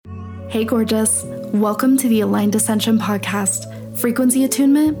Hey gorgeous, welcome to the Aligned Ascension podcast, frequency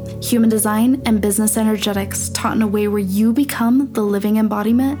attunement, human design, and business energetics taught in a way where you become the living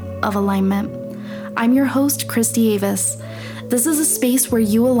embodiment of alignment. I'm your host, Christy Avis. This is a space where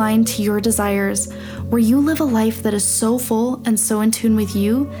you align to your desires, where you live a life that is so full and so in tune with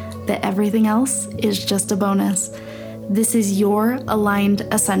you that everything else is just a bonus. This is your Aligned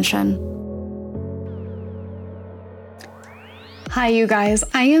Ascension. Hi, you guys.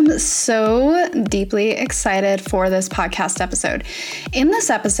 I am so deeply excited for this podcast episode. In this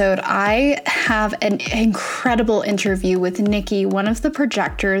episode, I have an incredible interview with Nikki, one of the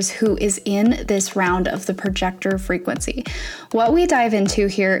projectors who is in this round of the projector frequency. What we dive into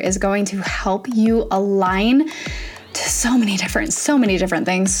here is going to help you align to so many different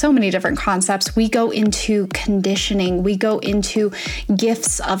things, so many different concepts. We go into conditioning, we go into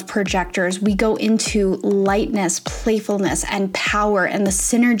gifts of projectors, we go into lightness, playfulness, and power, and the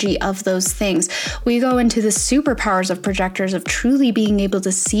synergy of those things. We go into the superpowers of projectors, of truly being able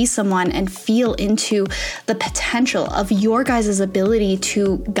to see someone and feel into the potential of your guys' ability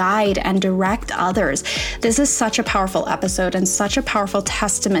to guide and direct others. This is such a powerful episode and such a powerful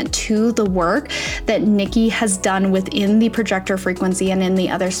testament to the work that Nikki has done within the projector frequency and in the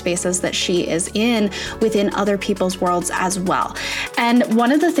other spaces that she is in within other people's worlds as well. And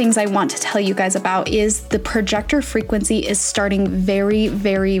one of the things I want to tell you guys about is the projector frequency is starting very,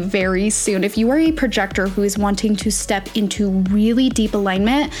 very, very soon. If you are a projector who is wanting to step into really deep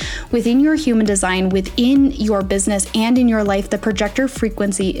alignment within your human design, within your business, and in your life, the projector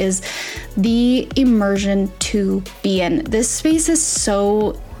frequency is the immersion to be in. This space is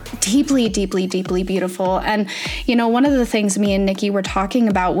so deeply, deeply, deeply beautiful. And, you know, one of the things me and Nikki were talking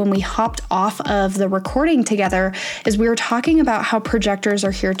about when we hopped off of the recording together is we were talking about how projectors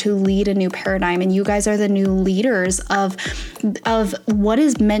are here to lead a new paradigm. And you guys are the new leaders of what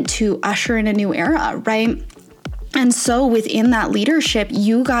is meant to usher in a new era, right? And so within that leadership,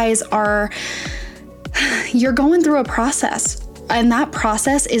 you guys you're going through a process. And that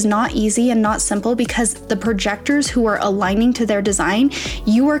process is not easy and not simple because the projectors who are aligning to their design,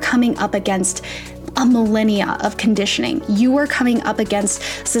 you are coming up against a millennia of conditioning. You are coming up against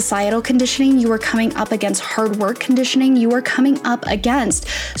societal conditioning. You are coming up against hard work conditioning. You are coming up against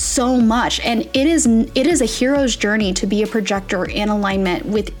so much. And it is a hero's journey to be a projector in alignment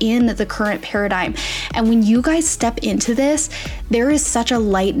within the current paradigm. And when you guys step into this, there is such a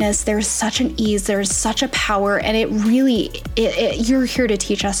lightness, there's such an ease, there's such a power, and you're here to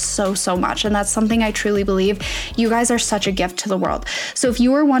teach us so much. And that's something I truly believe. You guys are such a gift to the world. So if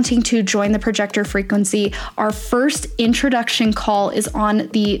you are wanting to join the projector frequency, our first introduction call is on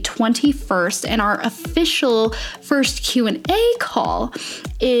the 21st, and our official first Q&A call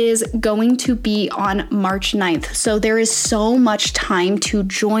is going to be on March 9th. So there is so much time to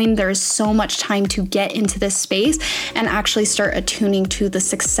join. There is so much time to get into this space and actually start attuning to the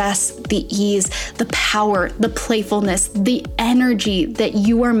success, the ease, the power, the playfulness, the energy that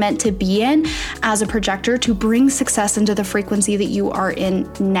you are meant to be in as a projector to bring success into the frequency that you are in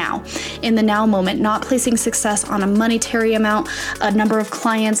now, in the now moment, not placing success on a monetary amount, a number of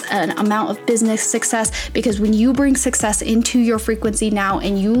clients, an amount of business success, because when you bring success into your frequency now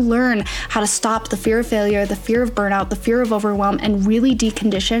and you learn how to stop the fear of failure, the fear of burnout, the fear of overwhelm, and really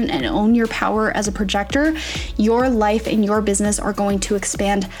decondition and own your power as a projector, your life and your business are going to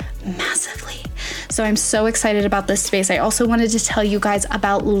expand massively. So I'm so excited about this space. I also wanted to tell you guys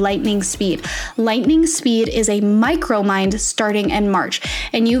about Lightning Speed. Lightning Speed is a micromind starting in March.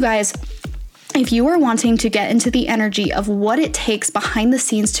 And you guys, if you are wanting to get into the energy of what it takes behind the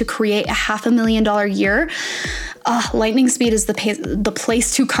scenes to create a $500,000 year, Lightning Speed is the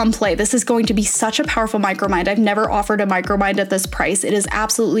place to come play. This is going to be such a powerful micromind. I've never offered a micromind at this price. It is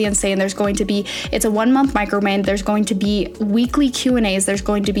absolutely insane. It's a 1-month micromind. There's going to be weekly Q&As. There's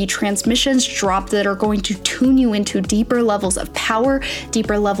going to be transmissions dropped that are going to tune you into deeper levels of power,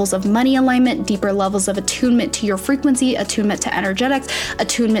 deeper levels of money alignment, deeper levels of attunement to your frequency, attunement to energetics,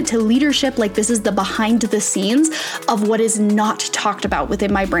 attunement to leadership. Like, this is the behind the scenes of what is not talked about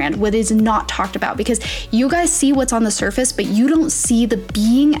within my brand, what is not talked about, because you guys see what's on the surface, but you don't see the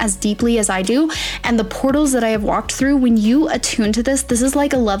being as deeply as I do. And the portals that I have walked through, when you attune to this is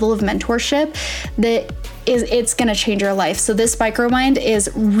like a level of mentorship that it's going to change your life. So this micromind is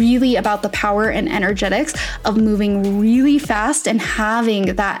really about the power and energetics of moving really fast and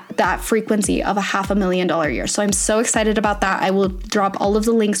having that frequency of $500,000 a year. So I'm so excited about that. I will drop all of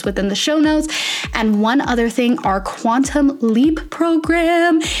the links within the show notes. And one other thing, our Quantum Leap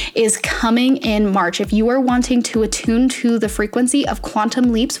program is coming in March. If you are wanting to attune to the frequency of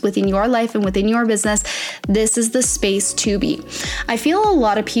quantum leaps within your life and within your business, this is the space to be. I feel a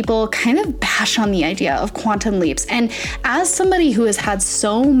lot of people kind of bash on the idea of quantum leaps. And as somebody who has had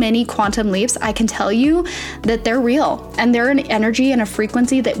so many quantum leaps, I can tell you that they're real and they're an energy and a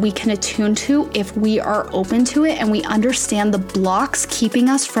frequency that we can attune to if we are open to it and we understand the blocks keeping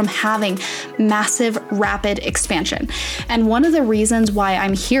us from having massive, rapid expansion. And one of the reasons why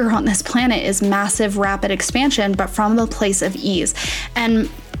I'm here on this planet is massive, rapid expansion, but from a place of ease. And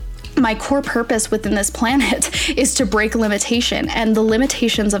my core purpose within this planet is to break limitation, and the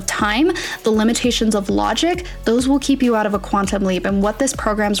limitations of time, the limitations of logic, those will keep you out of a quantum leap. And what this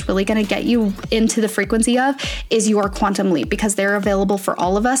program is really going to get you into the frequency of is your quantum leap, because they're available for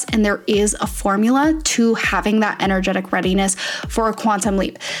all of us. And there is a formula to having that energetic readiness for a quantum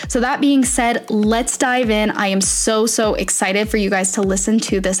leap. So that being said, let's dive in. I am so excited for you guys to listen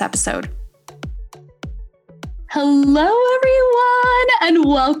to this episode. Hello, everyone, and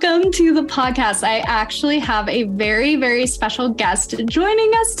welcome to the podcast. I actually have a very special guest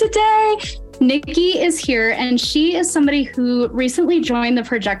joining us today. Nikki is here, and she is somebody who recently joined the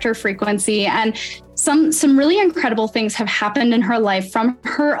Projector frequency, and some really incredible things have happened in her life from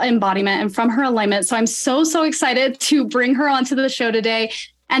her embodiment and from her alignment. So I'm so excited to bring her onto the show today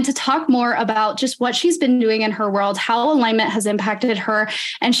and to talk more about just what she's been doing in her world, how alignment has impacted her.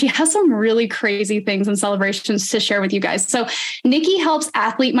 And she has some really crazy things and celebrations to share with you guys. So Nikki helps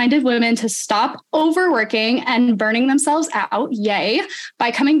athlete-minded women to stop overworking and burning themselves out, yay,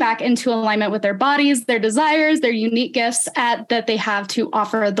 by coming back into alignment with their bodies, their desires, their unique gifts that they have to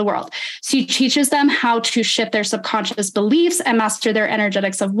offer the world. She teaches them how to shift their subconscious beliefs and master their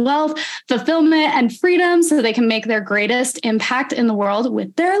energetics of wealth, fulfillment, and freedom so they can make their greatest impact in the world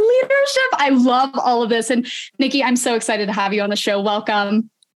with their leadership. I love all of this. And Nikki, I'm so excited to have you on the show. Welcome.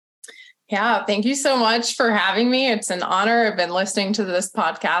 Yeah, thank you so much for having me. It's an honor. I've been listening to this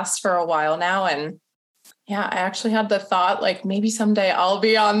podcast for a while now. And yeah, I actually had the thought, like, maybe someday I'll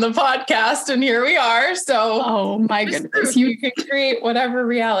be on the podcast, and here we are. So, oh my goodness, you can create whatever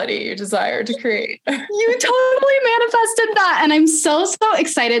reality you desire to create. You totally manifested that. And I'm so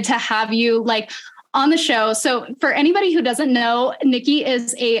excited to have you on the show. So for anybody who doesn't know, Nikki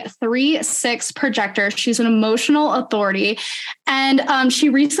is a 3/6 projector. She's an emotional authority. And she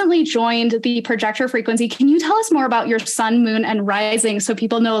recently joined the Projector frequency. Can you tell us more about your sun, moon, and rising so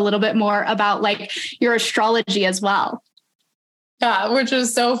people know a little bit more about your astrology as well? Yeah, which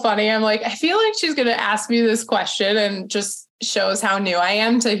is so funny. I'm like, I feel like she's going to ask me this question, and just shows how new I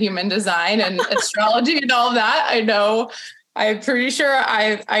am to human design and astrology and all of that. I know. I'm pretty sure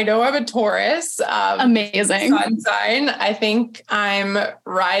I know I'm a Taurus. Amazing. Sun sign. I think I'm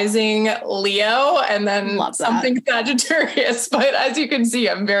rising Leo and then something Sagittarius. But as you can see,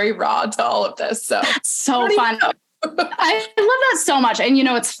 I'm very raw to all of this. So fun. I love that so much. And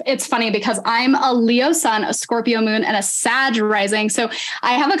it's funny because I'm a Leo sun, a Scorpio moon, and a Sag rising. So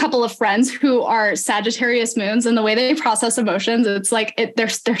I have a couple of friends who are Sagittarius moons, and the way they process emotions, it's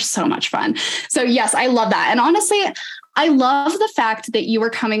they're so much fun. So yes, I love that. And honestly, I love the fact that you were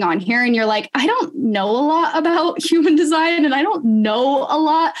coming on here and you're like, I don't know a lot about human design and I don't know a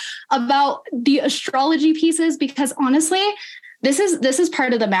lot about the astrology pieces, because honestly, this is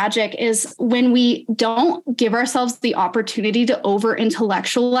part of the magic, is when we don't give ourselves the opportunity to over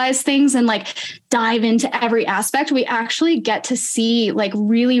intellectualize things and dive into every aspect, we actually get to see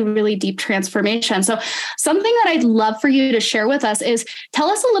really deep transformation. So something that I'd love for you to share with us is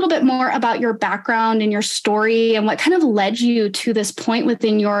tell us a little bit more about your background and your story and what kind of led you to this point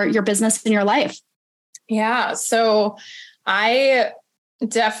within your business and your life. Yeah. So I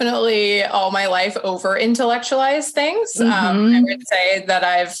definitely all my life over intellectualize things. I would say that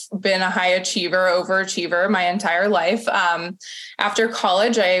I've been a high achiever, overachiever my entire life. After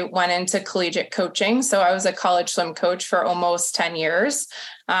college, I went into collegiate coaching. So I was a college swim coach for almost 10 years.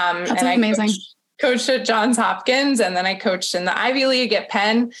 That's amazing. I coached at Johns Hopkins, and then I coached in the Ivy League at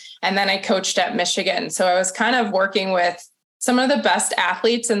Penn, and then I coached at Michigan. So I was kind of working with some of the best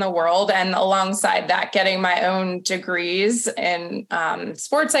athletes in the world. And alongside that, getting my own degrees in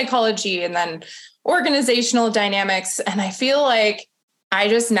sports psychology and then organizational dynamics. And I feel like I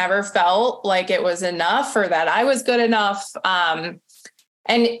just never felt like it was enough or that I was good enough.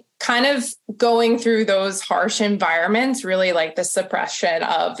 And kind of going through those harsh environments, really like the suppression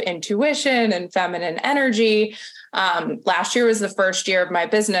of intuition and feminine energy. Last year was the first year of my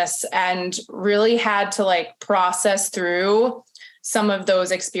business, and really had to like process through some of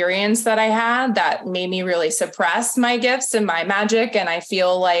those experiences that I had that made me really suppress my gifts and my magic. And I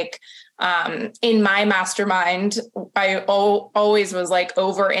feel like in my mastermind, I always was like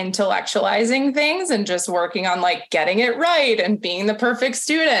over intellectualizing things and just working on like getting it right and being the perfect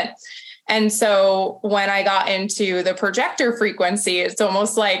student. And so when I got into the projector frequency, it's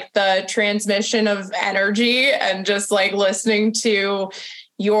almost like the transmission of energy and just like listening to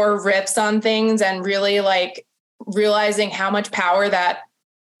your rips on things and really like realizing how much power that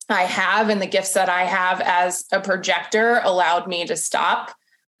I have and the gifts that I have as a projector allowed me to stop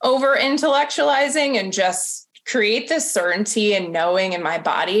over intellectualizing and just create this certainty and knowing in my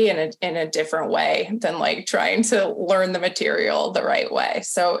body in a different way than like trying to learn the material the right way.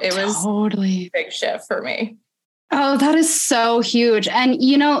 So it was totally a big shift for me. Oh, that is so huge. And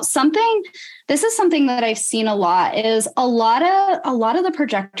this is something that I've seen a lot is a lot of the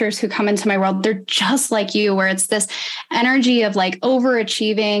projectors who come into my world, they're just like you, where it's this energy of like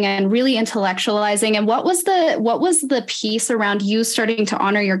overachieving and really intellectualizing. And what was the piece around you starting to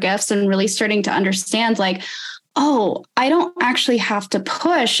honor your gifts and really starting to understand like, oh, I don't actually have to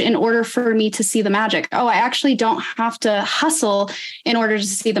push in order for me to see the magic. Oh, I actually don't have to hustle in order to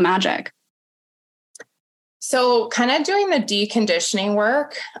see the magic. So kind of doing the deconditioning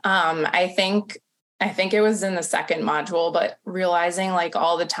work, I think it was in the second module, but realizing like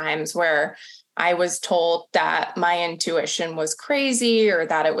all the times where I was told that my intuition was crazy or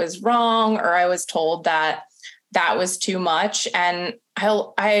that it was wrong, or I was told that was too much. And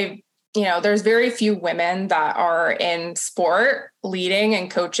I there's very few women that are in sport leading and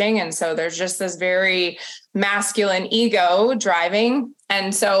coaching. And so there's just this very masculine ego driving.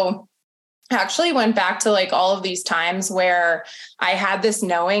 And so actually went back to like all of these times where I had this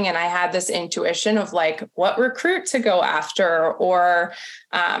knowing and I had this intuition of like what recruit to go after, or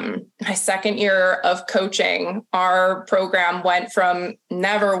my second year of coaching, our program went from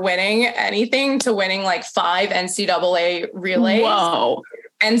never winning anything to winning like 5 NCAA relays. Whoa.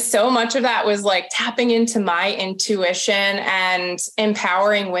 And so much of that was like tapping into my intuition and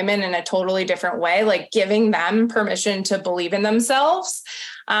empowering women in a totally different way, like giving them permission to believe in themselves.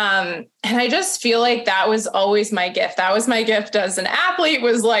 And I just feel like that was always my gift. That was my gift as an athlete,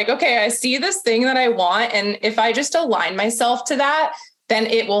 was like, okay, I see this thing that I want. And if I just align myself to that, then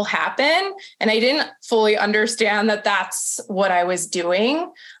it will happen. And I didn't fully understand that that's what I was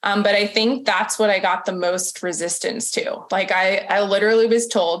doing. But I think that's what I got the most resistance to. Like I literally was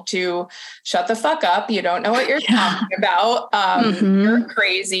told to shut the fuck up. You don't know what you're talking about. You're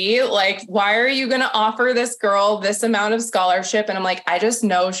crazy. Like, why are you going to offer this girl this amount of scholarship? And I'm like, I just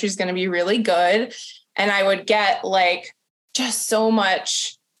know she's going to be really good. And I would get like just so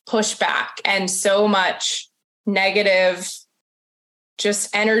much pushback and so much negative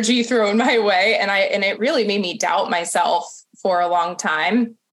just energy thrown my way. And it really made me doubt myself for a long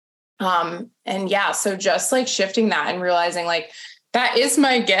time. So just like shifting that and realizing like, that is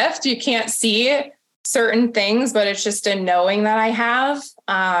my gift. You can't see certain things, but it's just a knowing that I have,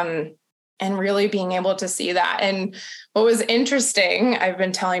 and really being able to see that. And what was interesting, I've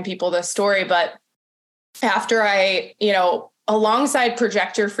been telling people this story, but after I, alongside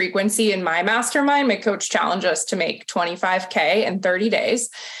projector frequency in my mastermind, my coach challenged us to make 25K in 30 days.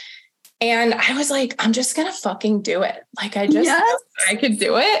 And I was like, I'm just going to fucking do it. Like I could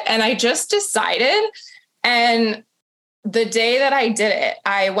do it. And I just decided. And the day that I did it,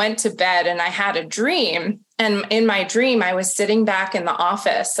 I went to bed and I had a dream. And in my dream, I was sitting back in the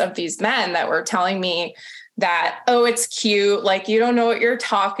office of these men that were telling me that, oh, it's cute. Like, you don't know what you're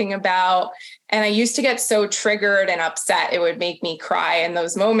talking about. And I used to get so triggered and upset, it would make me cry in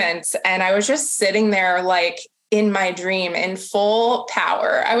those moments. And I was just sitting there, like in my dream in full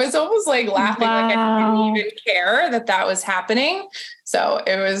power. I was almost like laughing, like I didn't even care that was happening. So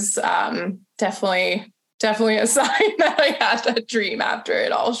it was definitely a sign that I had that dream after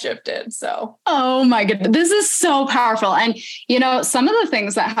it all shifted. So, oh my goodness, this is so powerful. And, some of the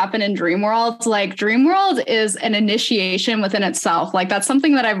things that happen in Dream World, like Dream World is an initiation within itself. Like that's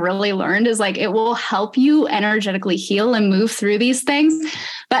something that I've really learned is like, it will help you energetically heal and move through these things.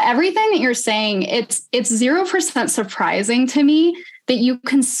 But everything that you're saying, it's 0% surprising to me that you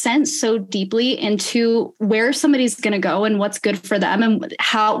can sense so deeply into where somebody's going to go and what's good for them and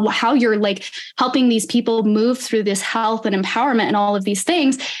how you're like helping these people move through this health and empowerment and all of these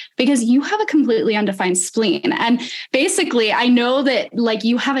things, because you have a completely undefined spleen. And basically, I know that like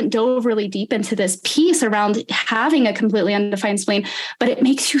you haven't dove really deep into this piece around having a completely undefined spleen, but it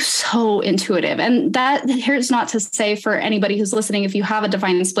makes you so intuitive. And that here's not to say for anybody who's listening, if you have a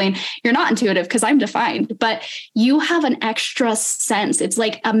defined spleen, you're not intuitive, because I'm defined, but you have an extra sense. It's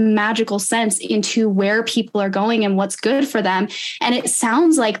like a magical sense into where people are going and what's good for them. And it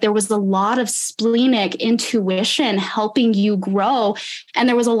sounds like there was a lot of splenic intuition helping you grow. And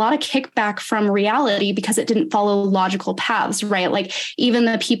there was a lot of kickback from reality because it didn't follow logical paths, right? Like even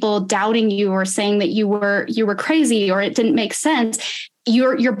the people doubting you or saying that you were crazy or it didn't make sense,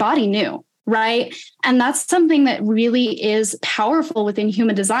 your body knew. Right. And that's something that really is powerful within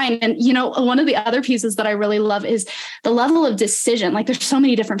human design. And, one of the other pieces that I really love is the level of decision. Like there's so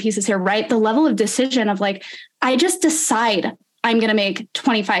many different pieces here, right? The level of decision of like, I just decide I'm going to make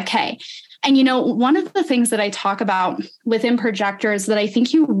 25K. And, one of the things that I talk about within projectors that I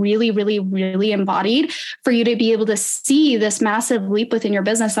think you really, really, really embodied for you to be able to see this massive leap within your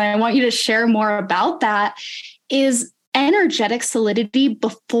business, and I want you to share more about that, is energetic solidity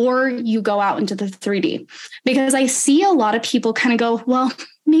before you go out into the 3D. Because I see a lot of people kind of go, well,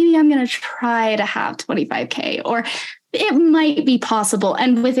 maybe I'm going to try to have 25K, or it might be possible.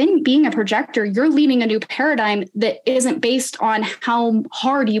 And within being a projector, you're leading a new paradigm that isn't based on how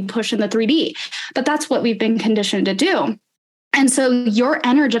hard you push in the 3D, but that's what we've been conditioned to do. And so your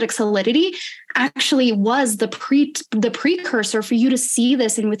energetic solidity actually was the precursor for you to see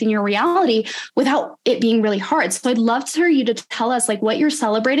this and within your reality without it being really hard. So I'd love for you to tell us like what you're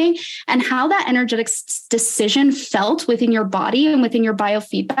celebrating and how that energetic decision felt within your body and within your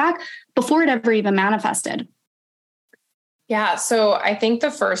biofeedback before it ever even manifested. Yeah. So I think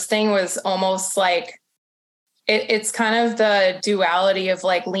the first thing was almost like, it's kind of the duality of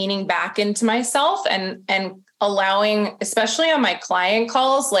like leaning back into myself and allowing, especially on my client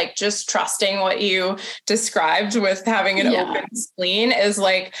calls, like just trusting what you described with having an open spleen is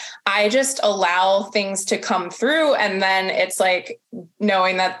like, I just allow things to come through. And then it's like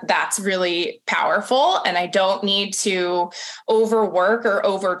knowing that that's really powerful and I don't need to overwork or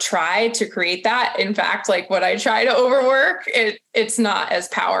over try to create that. In fact, like when I try to overwork, it's not as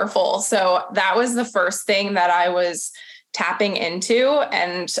powerful. So that was the first thing that I was tapping into.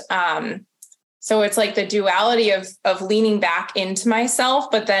 And, so it's like the duality of leaning back into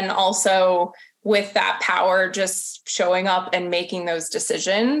myself, but then also with that power, just showing up and making those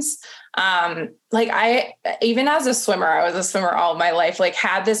decisions. Like even as a swimmer, I was a swimmer all my life, like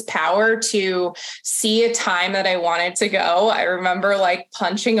had this power to see a time that I wanted to go. I remember like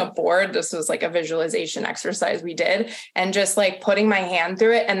punching a board. This was like a visualization exercise we did, and just like putting my hand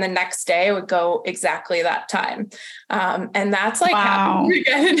through it. And the next day I would go exactly that time. And that's like happened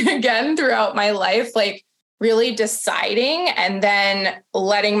again and again throughout my life, like really deciding and then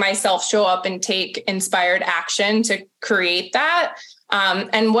letting myself show up and take inspired action to create that.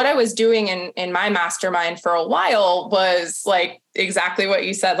 And what I was doing in my mastermind for a while was like exactly what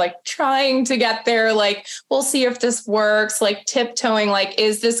you said, like trying to get there, like, we'll see if this works, like tiptoeing, like,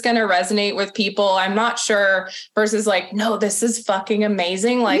 is this going to resonate with people? I'm not sure, versus like, no, this is fucking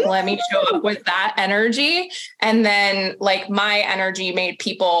amazing. Like, let me show up with that energy. And then like my energy made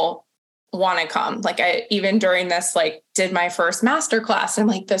people want to come. Like I, even during this, like did my first masterclass. I'm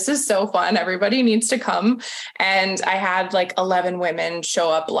like, this is so fun. Everybody needs to come. And I had like 11 women show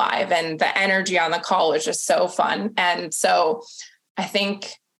up live, and the energy on the call was just so fun. And so I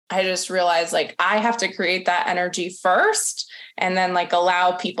think I just realized like, I have to create that energy first and then like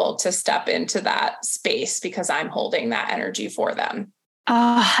allow people to step into that space because I'm holding that energy for them.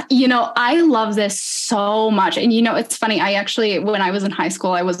 I love this so much. And, it's funny. I actually, when I was in high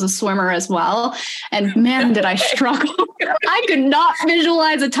school, I was a swimmer as well. And man, did I struggle. I could not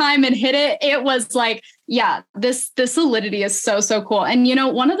visualize a time and hit it. It was like, yeah, this solidity is so, so cool. And,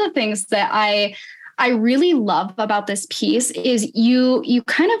 one of the things that I really love about this piece is you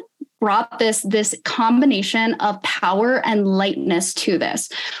kind of brought this combination of power and lightness to this,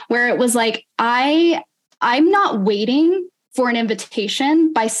 where it was like, I'm not waiting for an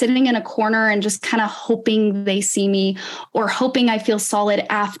invitation by sitting in a corner and just kind of hoping they see me or hoping I feel solid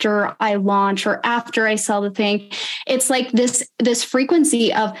after I launch or after I sell the thing. It's like this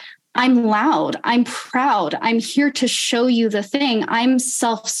frequency of I'm loud, I'm proud, I'm here to show you the thing. I'm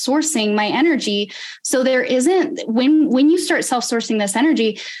self-sourcing my energy. So there isn't, when you start self-sourcing this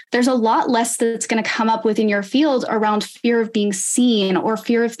energy, there's a lot less that's going to come up within your field around fear of being seen or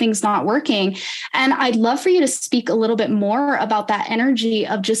fear of things not working. And I'd love for you to speak a little bit more about that energy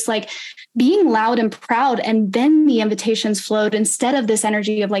of just like being loud and proud. And then the invitations flowed instead of this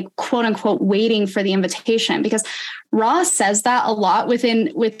energy of like, quote unquote, waiting for the invitation. Because Ross says that a lot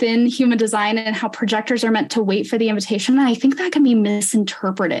within human design and how projectors are meant to wait for the invitation. And I think that can be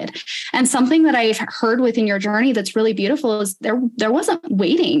misinterpreted. And something that I've heard within your journey that's really beautiful is there wasn't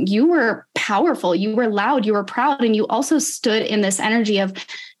waiting. You were powerful, you were loud, you were proud, and you also stood in this energy of,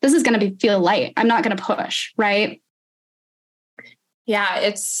 this is going to feel light. I'm not going to push, right? Yeah,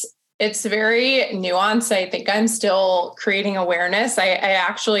 it's very nuanced. I think I'm still creating awareness. I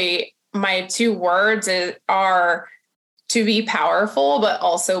actually, my two words are to be powerful, but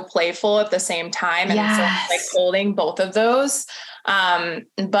also playful at the same time. And yes. So like holding both of those.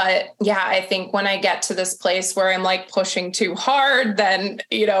 But yeah, I think when I get to this place where I'm like pushing too hard, then,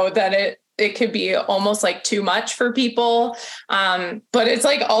 then it could be almost like too much for people. But it's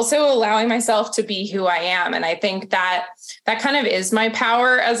like also allowing myself to be who I am. And I think that kind of is my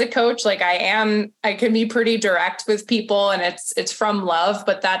power as a coach. Like I can be pretty direct with people, and it's from love,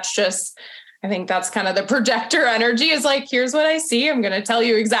 but that's just, I think that's kind of the projector energy, is like, here's what I see. I'm going to tell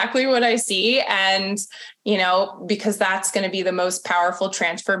you exactly what I see. And, because that's going to be the most powerful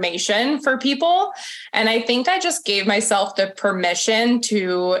transformation for people. And I think I just gave myself the permission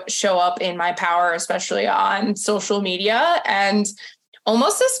to show up in my power, especially on social media, and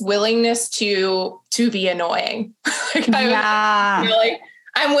almost this willingness to be annoying. I'm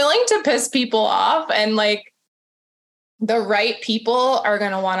willing to piss people off, and like, the right people are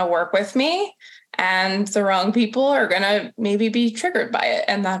going to want to work with me, and the wrong people are going to maybe be triggered by it.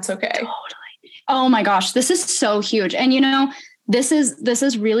 And that's okay. Totally. Oh my gosh, this is so huge. And this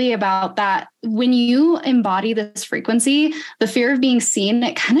is really about that. When you embody this frequency, the fear of being seen,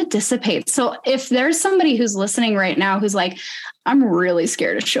 it kind of dissipates. So if there's somebody who's listening right now, who's like, I'm really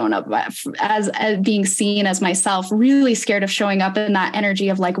scared of showing up as being seen as myself, really scared of showing up in that energy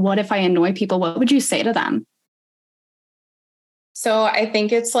of like, what if I annoy people? What would you say to them? So I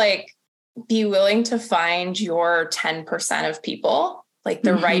think it's like, be willing to find your 10% of people, like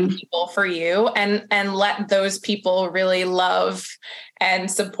the right people for you, and let those people really love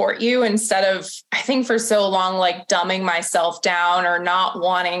and support you, instead of, I think for so long, like dumbing myself down or not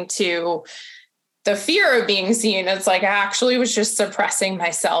wanting to, the fear of being seen. It's like, I actually was just suppressing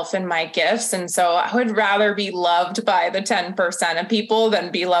myself and my gifts. And so I would rather be loved by the 10% of people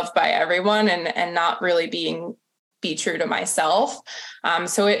than be loved by everyone, and not really be true to myself.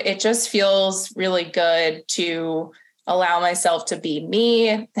 So it just feels really good to allow myself to be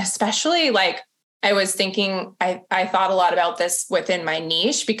me, especially like I was thinking, I thought a lot about this within my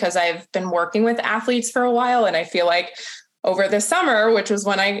niche, because I've been working with athletes for a while. And I feel like over the summer, which was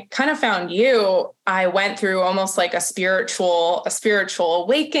when I kind of found you, I went through almost like a spiritual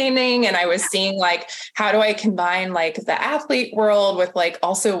awakening. And I was seeing like, how do I combine like the athlete world with like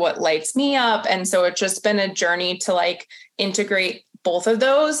also what lights me up? And so it's just been a journey to like integrate both of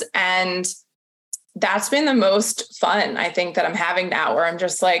those. And that's been the most fun, I think, that I'm having now, where I'm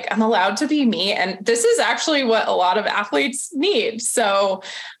just like, I'm allowed to be me. And this is actually what a lot of athletes need. So,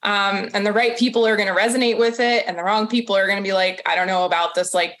 and the right people are going to resonate with it, and the wrong people are going to be like, I don't know about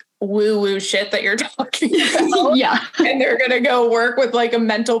this like woo-woo shit that you're talking about. Yeah. And they're going to go work with like a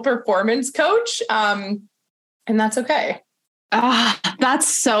mental performance coach. And that's okay. That's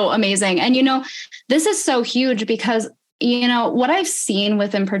so amazing. And, this is so huge, because what I've seen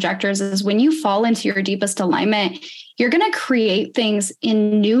within projectors is when you fall into your deepest alignment, you're going to create things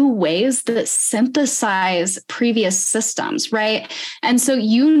in new ways that synthesize previous systems, right? And so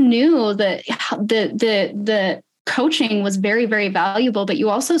you knew that the coaching was very, very valuable, but you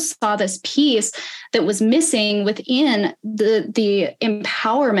also saw this piece that was missing within the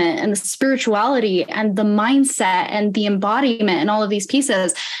empowerment and the spirituality and the mindset and the embodiment and all of these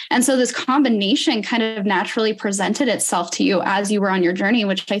pieces. And so this combination kind of naturally presented itself to you as you were on your journey,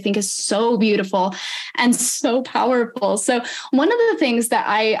 which I think is so beautiful and so powerful. So one of the things that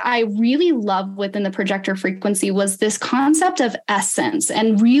I really love within the projector frequency was this concept of essence,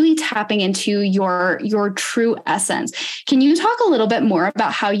 and really tapping into your true essence. Can you talk a little bit more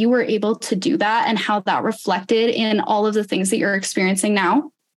about how you were able to do that and how that reflected in all of the things that you're experiencing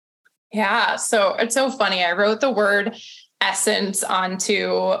now? Yeah. So it's so funny. I wrote the word essence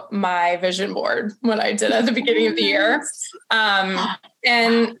onto my vision board when I did at the beginning of the year.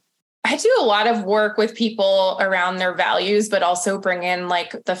 And I do a lot of work with people around their values, but also bring in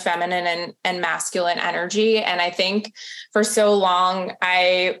like the feminine and masculine energy. And I think for so long,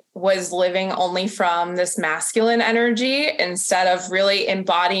 I was living only from this masculine energy instead of really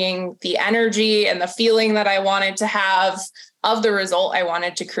embodying the energy and the feeling that I wanted to have of the result I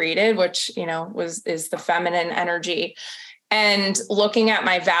wanted to create it, which, is the feminine energy. And looking at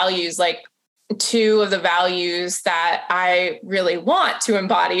my values, like two of the values that I really want to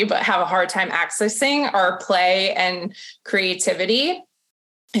embody, but have a hard time accessing are play and creativity.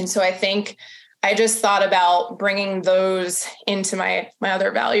 And so I think I just thought about bringing those into my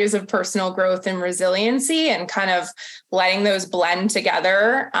other values of personal growth and resiliency, and kind of letting those blend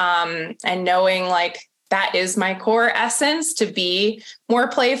together, and knowing like that is my core essence, to be more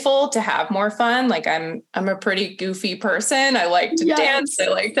playful, to have more fun. Like I'm a pretty goofy person. I like to dance. I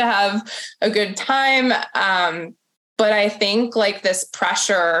like to have a good time. But I think like this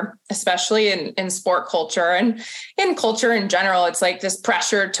pressure, especially in sport culture and in culture in general, it's like this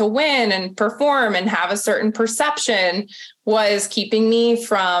pressure to win and perform and have a certain perception was keeping me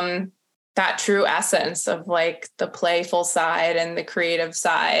from that true essence of like the playful side and the creative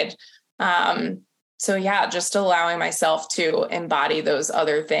side. So yeah, just allowing myself to embody those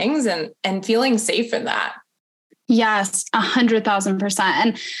other things and feeling safe in that. Yes, 100,000%.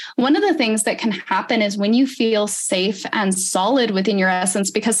 And one of the things that can happen is when you feel safe and solid within your essence,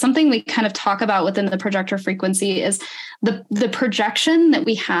 because something we kind of talk about within the projector frequency is the projection that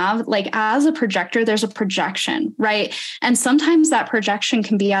we have. Like as a projector, there's a projection, right? And sometimes that projection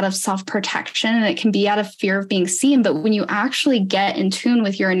can be out of self-protection and it can be out of fear of being seen. But when you actually get in tune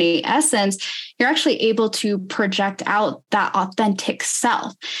with your innate essence, you're actually able to project out that authentic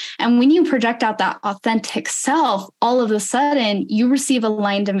self. And when you project out that authentic self, all of a sudden you receive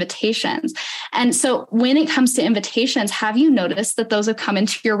aligned invitations. And so when it comes to invitations, have you noticed that those have come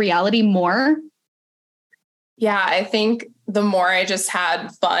into your reality more? Yeah, I think the more I just had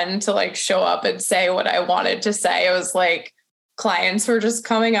fun to like show up and say what I wanted to say, it was like clients were just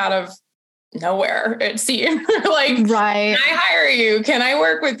coming out of nowhere, it seemed. Like, right. Can I hire you? Can I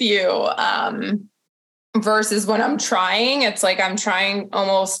work with you? Versus when I'm trying, it's like I'm trying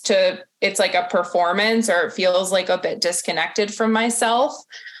almost to, it's like a performance, or it feels like a bit disconnected from myself.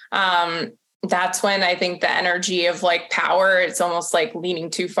 That's when I think the energy of like power, it's almost like leaning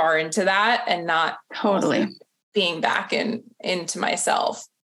too far into that and not totally being back into myself.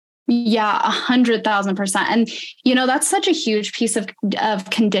 Yeah, 100,000%. And, you know, that's such a huge piece of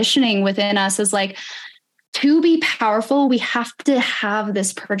conditioning within us, is like, to be powerful, we have to have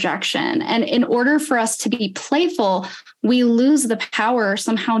this projection. And in order for us to be playful, we lose the power, or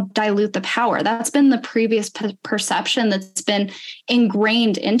somehow dilute the power. That's been the previous perception that's been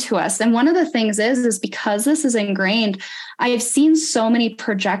ingrained into us. And one of the things is because this is ingrained, I've seen so many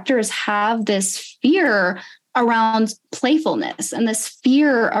projectors have this fear around playfulness and this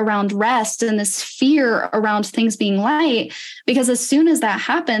fear around rest and this fear around things being light, because as soon as that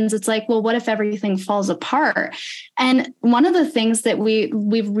happens, it's like, well, what if everything falls apart? And one of the things that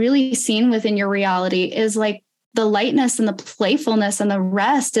we've really seen within your reality is like the lightness and the playfulness and the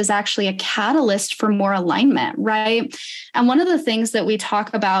rest is actually a catalyst for more alignment, right? And one of the things that we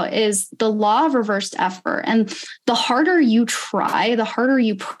talk about is the law of reversed effort. And the harder you try, the harder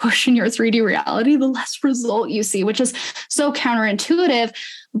you push in your 3D reality, the less result you see, which is so counterintuitive.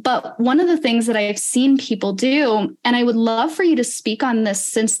 But one of the things that I've seen people do, and I would love for you to speak on this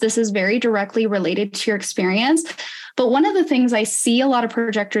since this is very directly related to your experience. But one of the things I see a lot of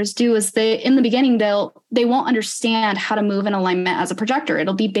projectors do is in the beginning, they won't understand how to move in alignment as a projector.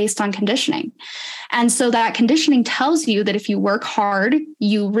 It'll be based on conditioning. And so that conditioning tells you that if you work hard,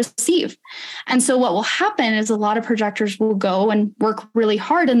 you receive. And so what will happen is a lot of projectors will go and work really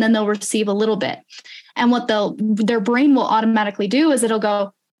hard, and then they'll receive a little bit. And what their brain will automatically do is it'll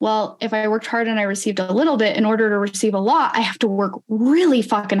go, well, if I worked hard and I received a little bit, in order to receive a lot, I have to work really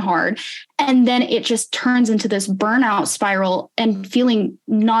fucking hard. And then it just turns into this burnout spiral and feeling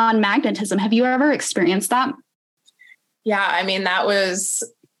non-magnetism. Have you ever experienced that? Yeah. I mean, that was,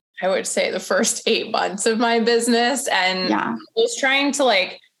 I would say, the first 8 months of my business. And I was trying to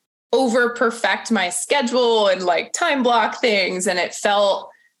like over perfect my schedule and like time block things. And it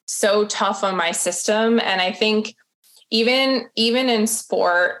felt so tough on my system. And I think even in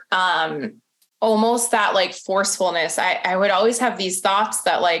sport, almost that like forcefulness, I would always have these thoughts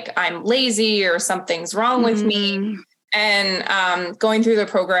that like I'm lazy or something's wrong with me. And going through the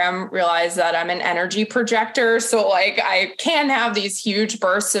program, realized that I'm an energy projector. So like I can have these huge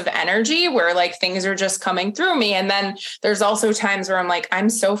bursts of energy where like things are just coming through me. And then there's also times where I'm like, I'm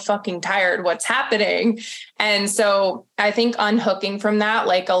so fucking tired. What's happening? And so I think unhooking from that,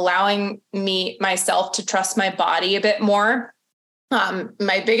 like allowing myself to trust my body a bit more,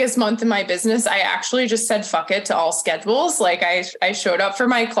 My biggest month in my business, I actually just said, fuck it to all schedules. Like I showed up for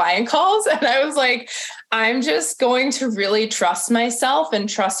my client calls and I was like, I'm just going to really trust myself and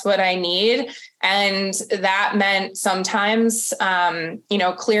trust what I need. And that meant sometimes,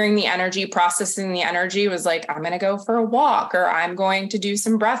 clearing the energy, processing the energy was like, I'm going to go for a walk, or I'm going to do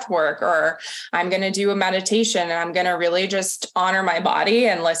some breath work, or I'm going to do a meditation, and I'm going to really just honor my body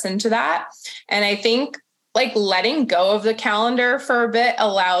and listen to that. And I think like letting go of the calendar for a bit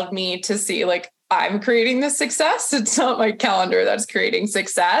allowed me to see like, I'm creating the success. It's not my calendar that's creating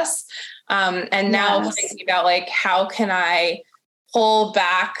success. And now thinking about like, how can I pull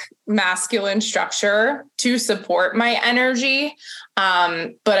back masculine structure to support my energy?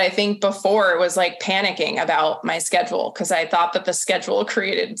 But I think before it was like panicking about my schedule because I thought that the schedule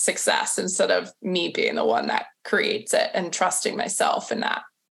created success instead of me being the one that creates it and trusting myself in that.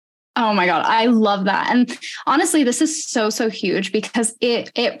 Oh my God, I love that. And honestly, this is so huge because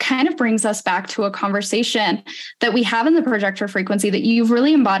it kind of brings us back to a conversation that we have in the projector frequency that you've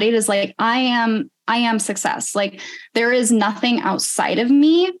really embodied is like, I am success. Like there is nothing outside of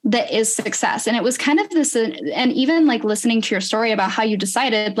me that is success. And it was kind of this, and even like listening to your story about how you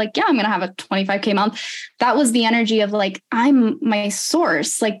decided like, yeah, I'm going to have a 25K month. That was the energy of like, I'm my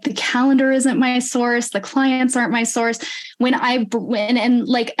source. Like the calendar isn't my source. The clients aren't my source. And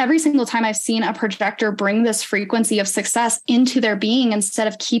like every single time I've seen a projector bring this frequency of success into their being, instead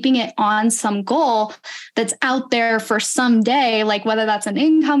of keeping it on some goal that's out there for some day, like whether that's an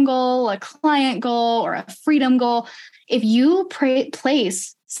income goal, a client goal, or a freedom goal, if you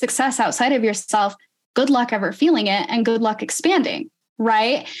place success outside of yourself, good luck ever feeling it and good luck expanding.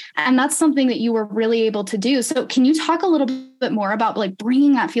 Right. And that's something that you were really able to do. So can you talk a little bit more about like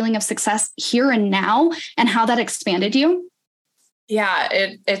bringing that feeling of success here and now and how that expanded you? Yeah,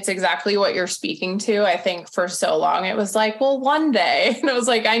 it's exactly what you're speaking to. I think for so long it was like, well, one day, and it was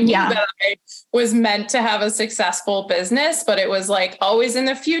like, I knew that I was meant to have a successful business, but it was like always in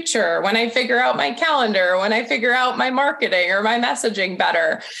the future when I figure out my calendar, when I figure out my marketing or my messaging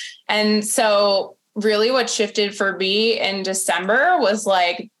better. And so really what shifted for me in December was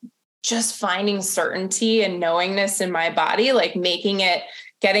like just finding certainty and knowingness in my body, like getting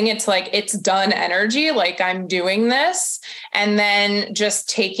it to like, it's done energy, like I'm doing this, and then just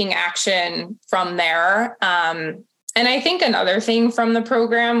taking action from there. And I think another thing from the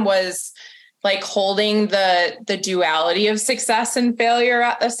program was like holding the duality of success and failure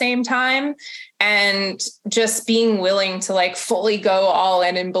at the same time, and just being willing to like fully go all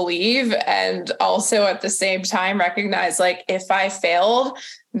in and believe. And also at the same time, recognize like if I failed,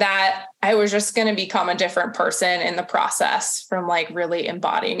 that I was just going to become a different person in the process from like really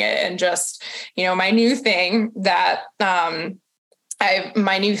embodying it. And just, my new thing that,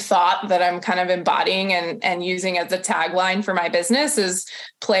 my new thought that I'm kind of embodying and using as a tagline for my business is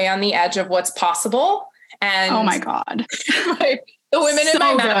play on the edge of what's possible. And oh my God, like, the women in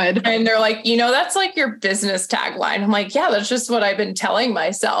my mind, and they're like, that's like your business tagline. I'm like, yeah, that's just what I've been telling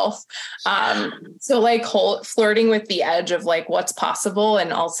myself. So like flirting with the edge of like what's possible,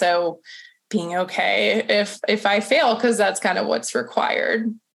 and also being okay if I fail, because that's kind of what's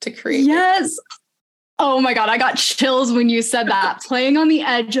required to create. Yes. Oh my God, I got chills when you said that, playing on the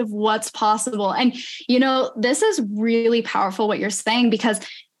edge of what's possible. And, this is really powerful what you're saying, because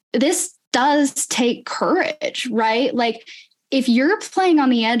this does take courage, right? Like if you're playing on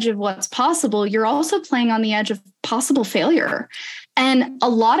the edge of what's possible, you're also playing on the edge of possible failure. And a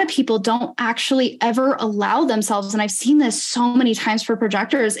lot of people don't actually ever allow themselves, and I've seen this so many times for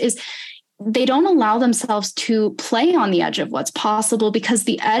projectors, is they don't allow themselves to play on the edge of what's possible, because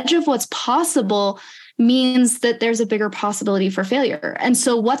the edge of what's possible means that there's a bigger possibility for failure. And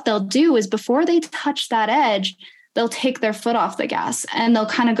so what they'll do is before they touch that edge, they'll take their foot off the gas and they'll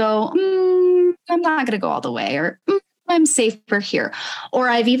kind of go, I'm not going to go all the way, or I'm safer here. Or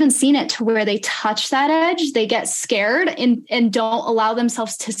I've even seen it to where they touch that edge, they get scared and don't allow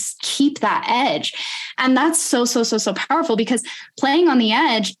themselves to keep that edge. And that's so powerful, because playing on the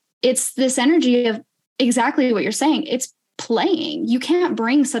edge, it's this energy of exactly what you're saying. It's playing. You can't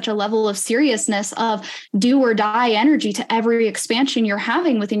bring such a level of seriousness of do or die energy to every expansion you're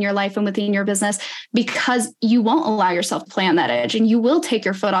having within your life and within your business, because you won't allow yourself to play on that edge, and you will take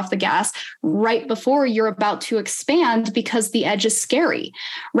your foot off the gas right before you're about to expand, because the edge is scary.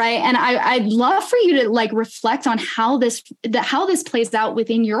 Right. And I'd love for you to like reflect on how this plays out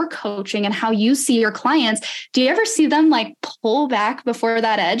within your coaching and how you see your clients. Do you ever see them like pull back before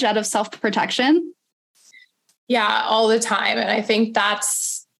that edge out of self-protection? Yeah, all the time. And I think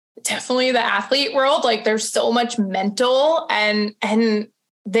that's definitely the athlete world. Like there's so much mental and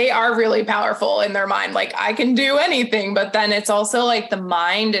they are really powerful in their mind. Like I can do anything, but then it's also like the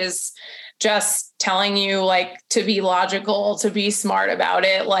mind is just telling you like to be logical, to be smart about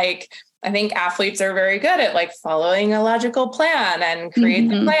it. Like I think athletes are very good at like following a logical plan and create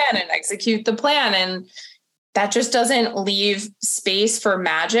the plan and execute the plan. And that just doesn't leave space for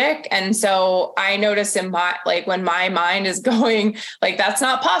magic. And so I notice in my, like when my mind is going like, that's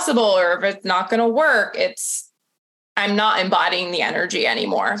not possible, or if it's not going to work, I'm not embodying the energy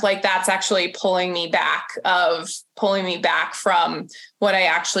anymore. Like that's actually pulling me back from what I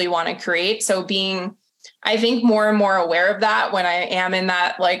actually want to create. So being, I think, more and more aware of that when I am in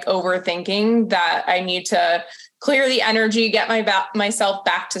that like overthinking, that I need to clear the energy, get myself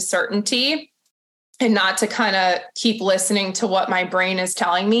back to certainty, and not to kind of keep listening to what my brain is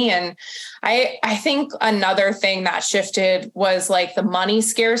telling me. And I think another thing that shifted was like the money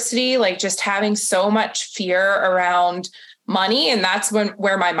scarcity, like just having so much fear around money. And that's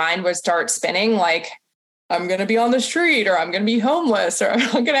where my mind would start spinning, like, I'm going to be on the street, or I'm going to be homeless, or I'm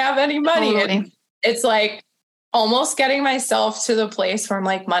not going to have any money. Totally. And it's like almost getting myself to the place where I'm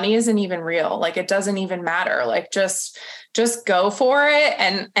like, money isn't even real. Like, it doesn't even matter. Like, just go for it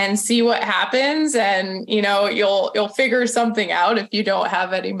and see what happens. And, you know, you'll figure something out if you don't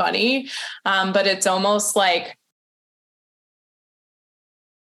have any money. But it's almost like,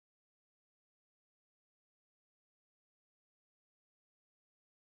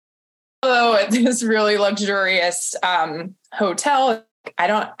 although at this really luxurious hotel, I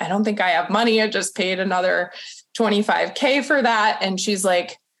don't think I have money. I just paid another $25,000 for that. And she's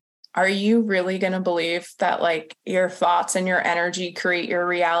like, are you really going to believe that like your thoughts and your energy create your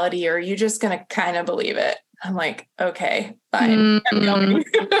reality? Or are you just going to kind of believe it? I'm like, okay, fine. I'm going.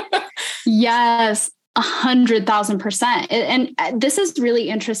 Yes. 100,000%. And this is really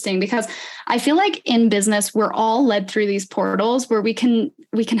interesting because I feel like in business, we're all led through these portals where we can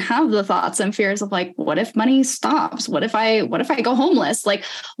have the thoughts and fears of like, what if money stops? What if I go homeless? Like,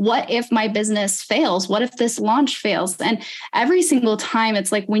 what if my business fails? What if this launch fails? And every single time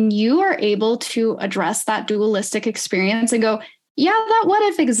it's like, when you are able to address that dualistic experience and go, yeah, that what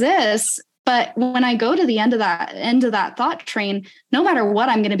if exists. But when I go to the end of that thought train, no matter what,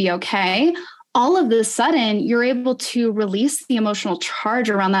 I'm going to be okay. All of a sudden, you're able to release the emotional charge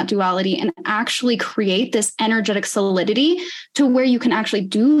around that duality and actually create this energetic solidity to where you can actually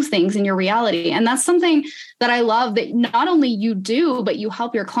do things in your reality. And that's something that I love that not only you do, but you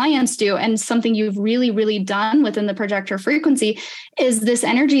help your clients do. And something you've really, really done within the projector frequency is this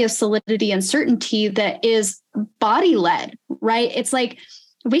energy of solidity and certainty that is body led, right? It's like,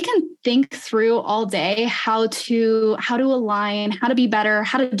 we can think through all day how to align, how to be better,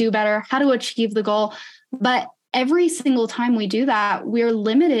 how to do better, how to achieve the goal. But every single time we do that, we're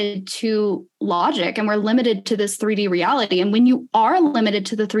limited to logic and we're limited to this 3D reality. And when you are limited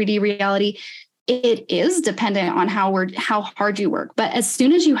to the 3D reality, it is dependent on how hard you work. But as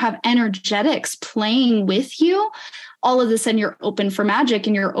soon as you have energetics playing with you, all of a sudden you're open for magic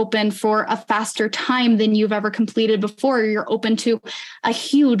and you're open for a faster time than you've ever completed before. You're open to a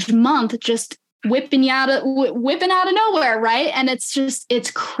huge month just whipping out of nowhere, right? And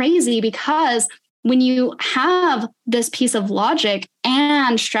it's crazy because when you have this piece of logic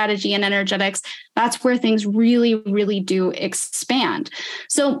and strategy and energetics, that's where things really, really do expand.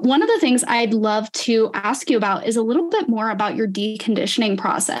 So one of the things I'd love to ask you about is a little bit more about your deconditioning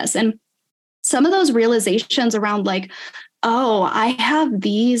process and some of those realizations around like, oh, I have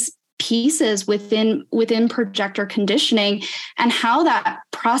these pieces within projector conditioning, and how that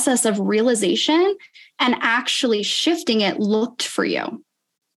process of realization and actually shifting it looked for you.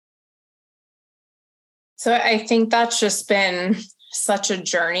 So I think that's just been such a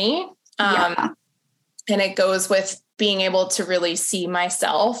journey. And it goes with being able to really see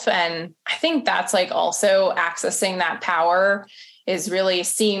myself. And I think that's like also accessing that power is really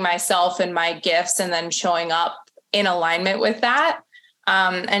seeing myself and my gifts and then showing up in alignment with that.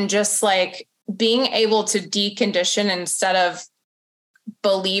 And just like being able to decondition instead of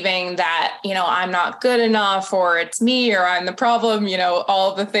believing that, you know, I'm not good enough or it's me or I'm the problem, you know,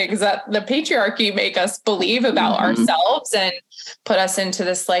 all the things that the patriarchy make us believe about ourselves and put us into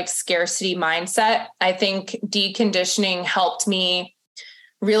this like scarcity mindset. I think deconditioning helped me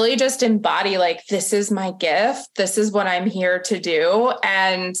really just embody like, this is my gift. This is what I'm here to do.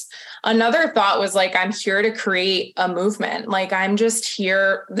 And another thought was like, I'm here to create a movement. Like, I'm just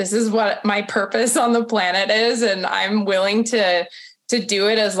here. This is what my purpose on the planet is. And I'm willing to do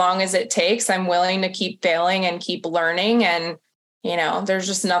it as long as it takes. I'm willing to keep failing and keep learning. And, you know, there's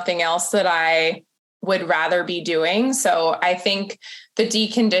just nothing else that I would rather be doing. So I think the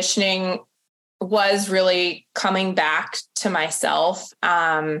deconditioning was really coming back to myself,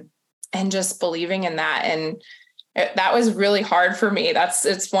 and just believing in that. And that was really hard for me.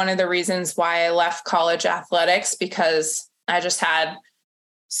 It's one of the reasons why I left college athletics, because I just had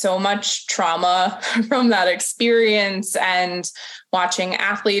so much trauma from that experience, and watching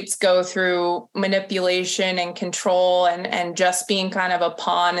athletes go through manipulation and control, and just being kind of a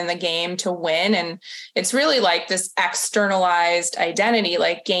pawn in the game to win. And it's really like this externalized identity,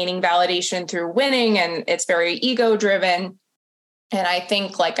 like gaining validation through winning. And it's very ego driven. And I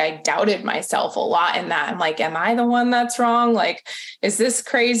think like I doubted myself a lot in that. I'm like, am I the one that's wrong? Like, is this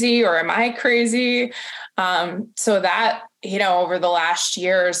crazy, or am I crazy? So that, over the last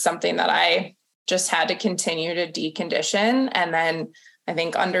year is something that I just had to continue to decondition. And then I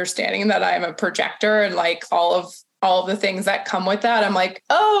think understanding that I'm a projector, and like all of the things that come with that, I'm like,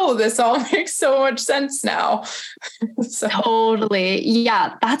 oh, this all makes so much sense now. So. Totally.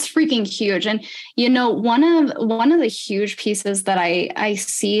 Yeah, that's freaking huge. And, one of the huge pieces that I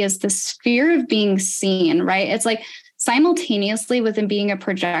see is this fear of being seen, right? It's like simultaneously within being a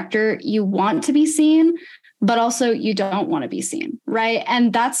projector, you want to be seen, but also you don't want to be seen, right?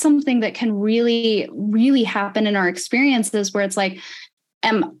 And that's something that can really, really happen in our experiences, where it's like,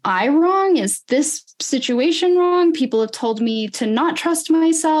 am I wrong? Is this situation wrong? People have told me to not trust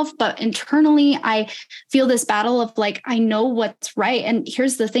myself, but internally I feel this battle of like, I know what's right. And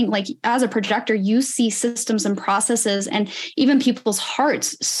here's the thing, like as a projector, you see systems and processes and even people's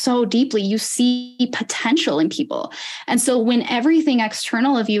hearts so deeply. You see potential in people. And so when everything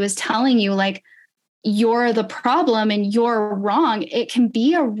external of you is telling you like, you're the problem and you're wrong, it can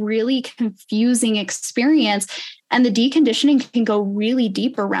be a really confusing experience. And the deconditioning can go really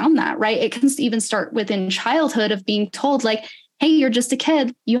deep around that, right? It can even start within childhood of being told like, hey, you're just a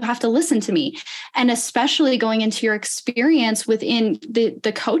kid, you have to listen to me. And especially going into your experience within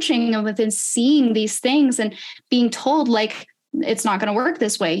the coaching and within seeing these things and being told like, it's not going to work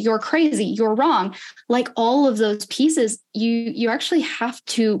this way. You're crazy. You're wrong. Like all of those pieces, you actually have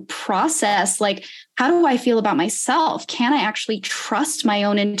to process, like, how do I feel about myself? Can I actually trust my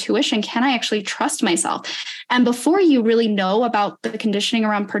own intuition? Can I actually trust myself? And before you really know about the conditioning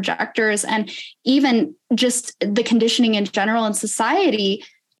around projectors and even just the conditioning in general in society,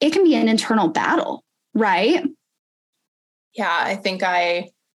 it can be an internal battle, right? Yeah, I think I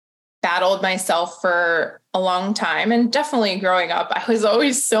battled myself for a long time. And definitely growing up, I was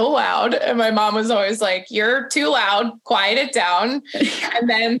always so loud. And my mom was always like, you're too loud, quiet it down. And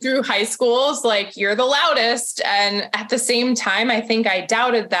then through high schools, like, you're the loudest. And at the same time, I think I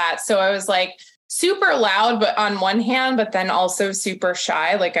doubted that. So I was like super loud, but on one hand, but then also super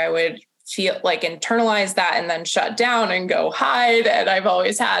shy. Like I would feel like internalize that and then shut down and go hide. And I've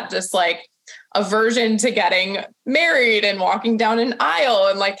always had this like aversion to getting married and walking down an aisle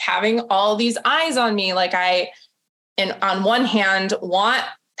and like having all these eyes on me. Like and on one hand want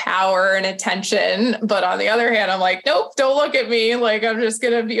power and attention, but on the other hand, I'm like, nope, don't look at me. Like, I'm just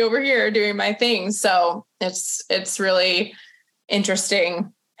going to be over here doing my thing. So it's really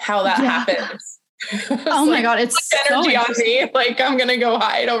interesting how that happens. Oh my God. It's energy on me. Like, I'm going to go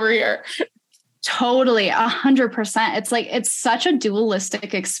hide over here. Totally. 100%. It's like, it's such a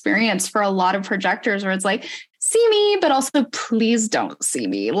dualistic experience for a lot of projectors where it's like, see me, but also please don't see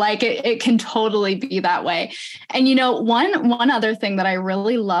me. Like it can totally be that way. And, one other thing that I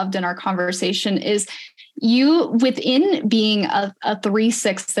really loved in our conversation is you within being a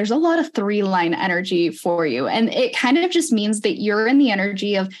 3/6, there's a lot of 3-line energy for you. And it kind of just means that you're in the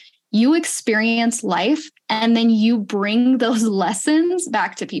energy of you experience life and then you bring those lessons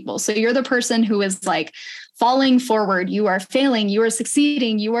back to people. So you're the person who is like falling forward. You are failing, you are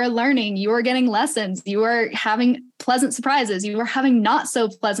succeeding, you are learning, you are getting lessons, you are having pleasant surprises, you are having not so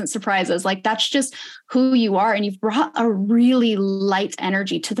pleasant surprises. Like that's just who you are. And you've brought a really light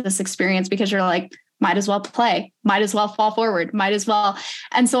energy to this experience because you're like, might as well play, might as well fall forward, might as well.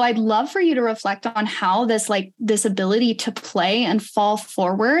 And so I'd love for you to reflect on how this ability to play and fall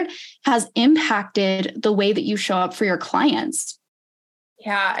forward has impacted the way that you show up for your clients.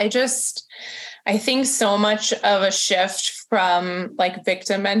 Yeah, I think so much of a shift from like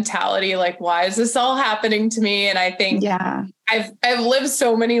victim mentality, like, why is this all happening to me? And I think I've lived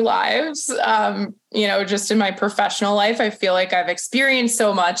so many lives, just in my professional life. I feel like I've experienced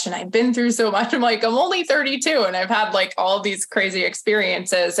so much and I've been through so much. I'm like, I'm only 32 and I've had like all these crazy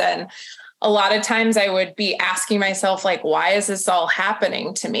experiences. And a lot of times I would be asking myself, like, why is this all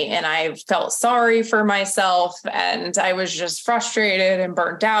happening to me? And I felt sorry for myself and I was just frustrated and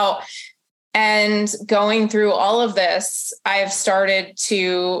burnt out. And going through all of this, I've started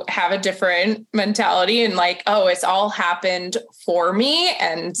to have a different mentality and like, oh, it's all happened for me.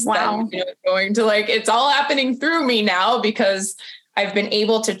 And wow. then going to like, it's all happening through me now because I've been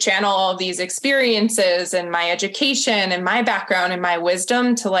able to channel all of these experiences and my education and my background and my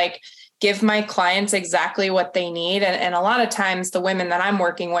wisdom to like give my clients exactly what they need. And a lot of times the women that I'm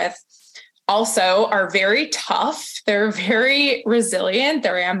working with also are very tough. They're very resilient.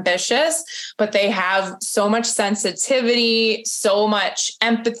 They're ambitious, but they have so much sensitivity, so much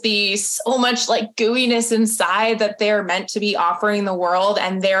empathy, so much like gooiness inside that they're meant to be offering the world.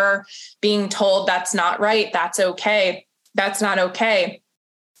 And they're being told that's not right. That's okay. That's not okay.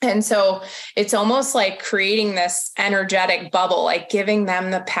 And so it's almost like creating this energetic bubble, like giving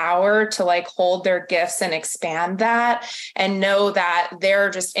them the power to like hold their gifts and expand that and know that they're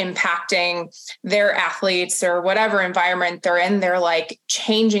just impacting their athletes or whatever environment they're in. They're like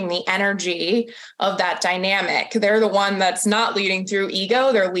changing the energy of that dynamic. They're the one that's not leading through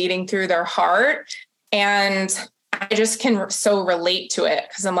ego. They're leading through their heart. And I just can so relate to it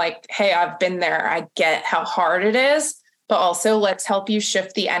because I'm like, hey, I've been there. I get how hard it is. But also let's help you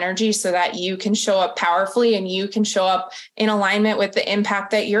shift the energy so that you can show up powerfully and you can show up in alignment with the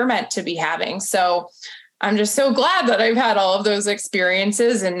impact that you're meant to be having. So I'm just so glad that I've had all of those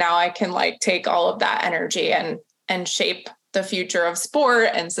experiences. And now I can like take all of that energy and shape the future of sport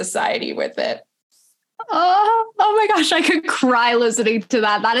and society with it. Oh my gosh, I could cry listening to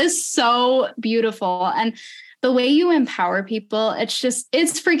that. That is so beautiful. And the way you empower people, it's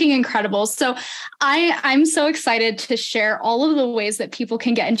freaking incredible. So I'm so excited to share all of the ways that people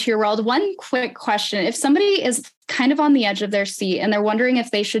can get into your world. One quick question. If somebody is kind of on the edge of their seat and they're wondering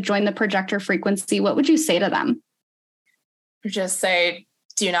if they should join the Projector frequency, what would you say to them? Just say,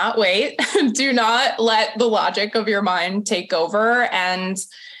 do not wait. Do not let the logic of your mind take over. And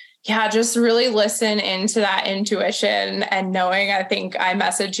yeah, just really listen into that intuition and knowing, I think I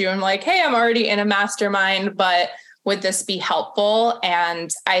messaged you. I'm like, hey, I'm already in a mastermind, but would this be helpful?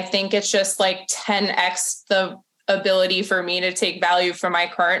 And I think it's just like 10x the ability for me to take value from my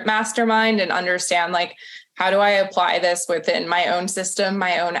current mastermind and understand like, how do I apply this within my own system,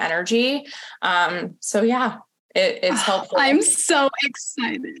 my own energy? So yeah, it's helpful. I'm so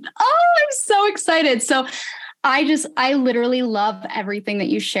excited. Oh, I'm so excited. So I literally love everything that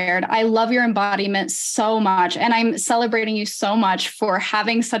you shared. I love your embodiment so much. And I'm celebrating you so much for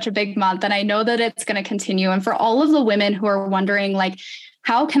having such a big month. And I know that it's going to continue. And for all of the women who are wondering, like,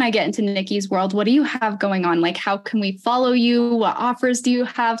 how can I get into Nikki's world? What do you have going on? Like, how can we follow you? What offers do you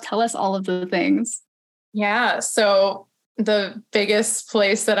have? Tell us all of the things. Yeah. So the biggest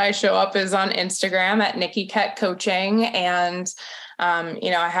place that I show up is on Instagram at Nikki Kett Coaching. And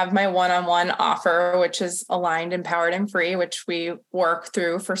I have my one-on-one offer, which is aligned, empowered, and free, which we work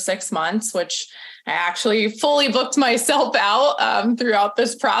through for 6 months, which I actually fully booked myself out throughout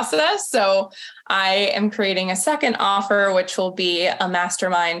this process. So I am creating a second offer, which will be a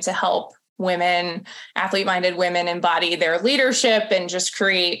mastermind to help women, athlete-minded women, embody their leadership and just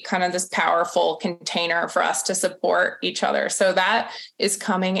create kind of this powerful container for us to support each other. So that is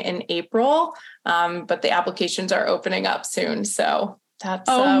coming in April, but the applications are opening up soon. So that's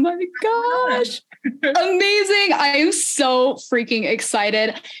my gosh. Amazing. I am so freaking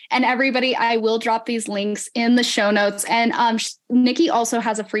excited. And everybody, I will drop these links in the show notes. And Nikki also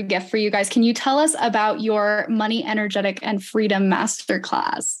has a free gift for you guys. Can you tell us about your Money, Energetic, and Freedom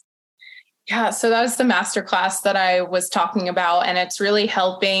Masterclass? Yeah, so that was the masterclass that I was talking about. And it's really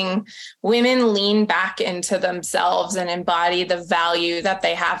helping women lean back into themselves and embody the value that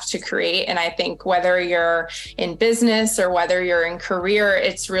they have to create. And I think whether you're in business or whether you're in career,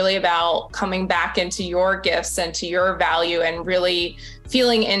 it's really about coming back into your gifts and to your value and really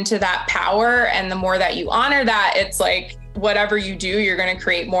feeling into that power. And the more that you honor that, it's like, whatever you do, you're going to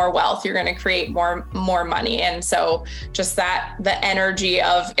create more wealth. You're going to create more money. And so just the energy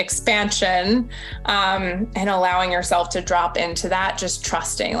of expansion, and allowing yourself to drop into that, just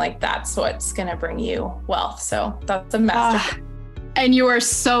trusting like that's what's going to bring you wealth. So that's a master. And you are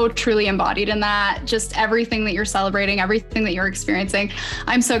so truly embodied in that, just everything that you're celebrating, everything that you're experiencing.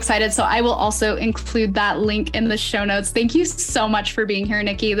 I'm so excited. So I will also include that link in the show notes. Thank you so much for being here,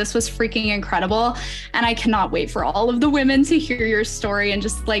 Nikki. This was freaking incredible. And I cannot wait for all of the women to hear your story and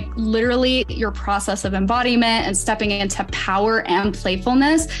just like literally your process of embodiment and stepping into power and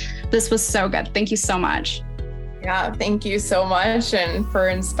playfulness. This was so good. Thank you so much. Yeah, thank you so much. And for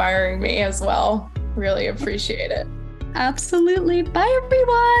inspiring me as well. Really appreciate it. Absolutely. Bye,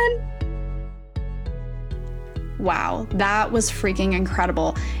 everyone. Wow, that was freaking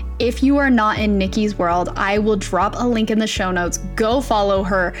incredible. If you are not in Nikki's world, I will drop a link in the show notes. Go follow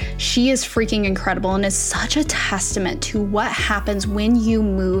her. She is freaking incredible and is such a testament to what happens when you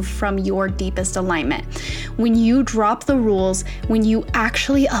move from your deepest alignment. When you drop the rules, when you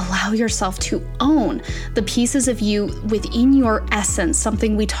actually allow yourself to own the pieces of you within your essence,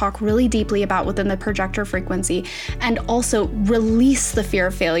 something we talk really deeply about within the projector frequency, and also release the fear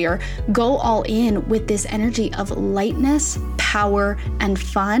of failure, go all in with this energy of lightness, power, and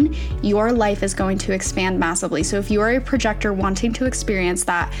fun, your life is going to expand massively. So if you are a projector wanting to experience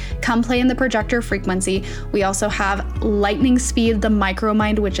that, come play in the projector frequency. We also have Lightning Speed, the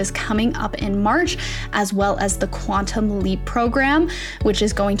Micromind, which is coming up in March, as well as the Quantum Leap program, which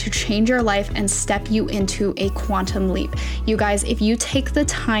is going to change your life and step you into a quantum leap. You guys, if you take the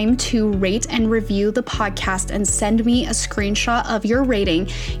time to rate and review the podcast and send me a screenshot of your rating,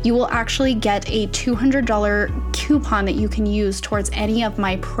 you will actually get a $200 coupon that you can use towards any of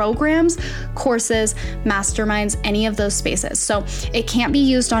my programs, courses, masterminds, any of those spaces. So it can't be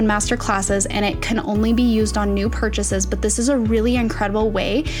used on master classes and it can only be used on new purchases, but this is a really incredible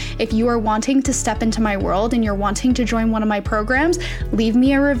way. If you are wanting to step into my world and you're wanting to join one of my programs, leave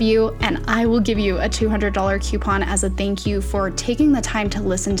me a review and I will give you a $200 coupon as a thank you for taking the time to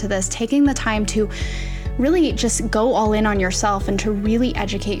listen to this, taking the time to really just go all in on yourself and to really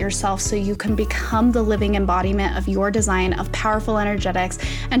educate yourself so you can become the living embodiment of your design of powerful energetics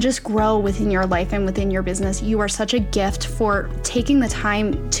and just grow within your life and within your business. You are such a gift for taking the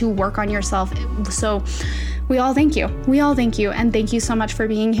time to work on yourself. So we all thank you. We all thank you. And thank you so much for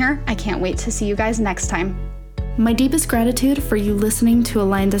being here. I can't wait to see you guys next time. My deepest gratitude for you listening to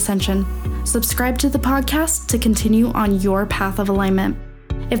Aligned Ascension. Subscribe to the podcast to continue on your path of alignment.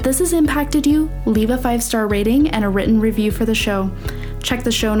 If this has impacted you, leave a 5-star rating and a written review for the show. Check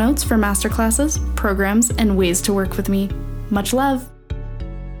the show notes for masterclasses, programs, and ways to work with me. Much love.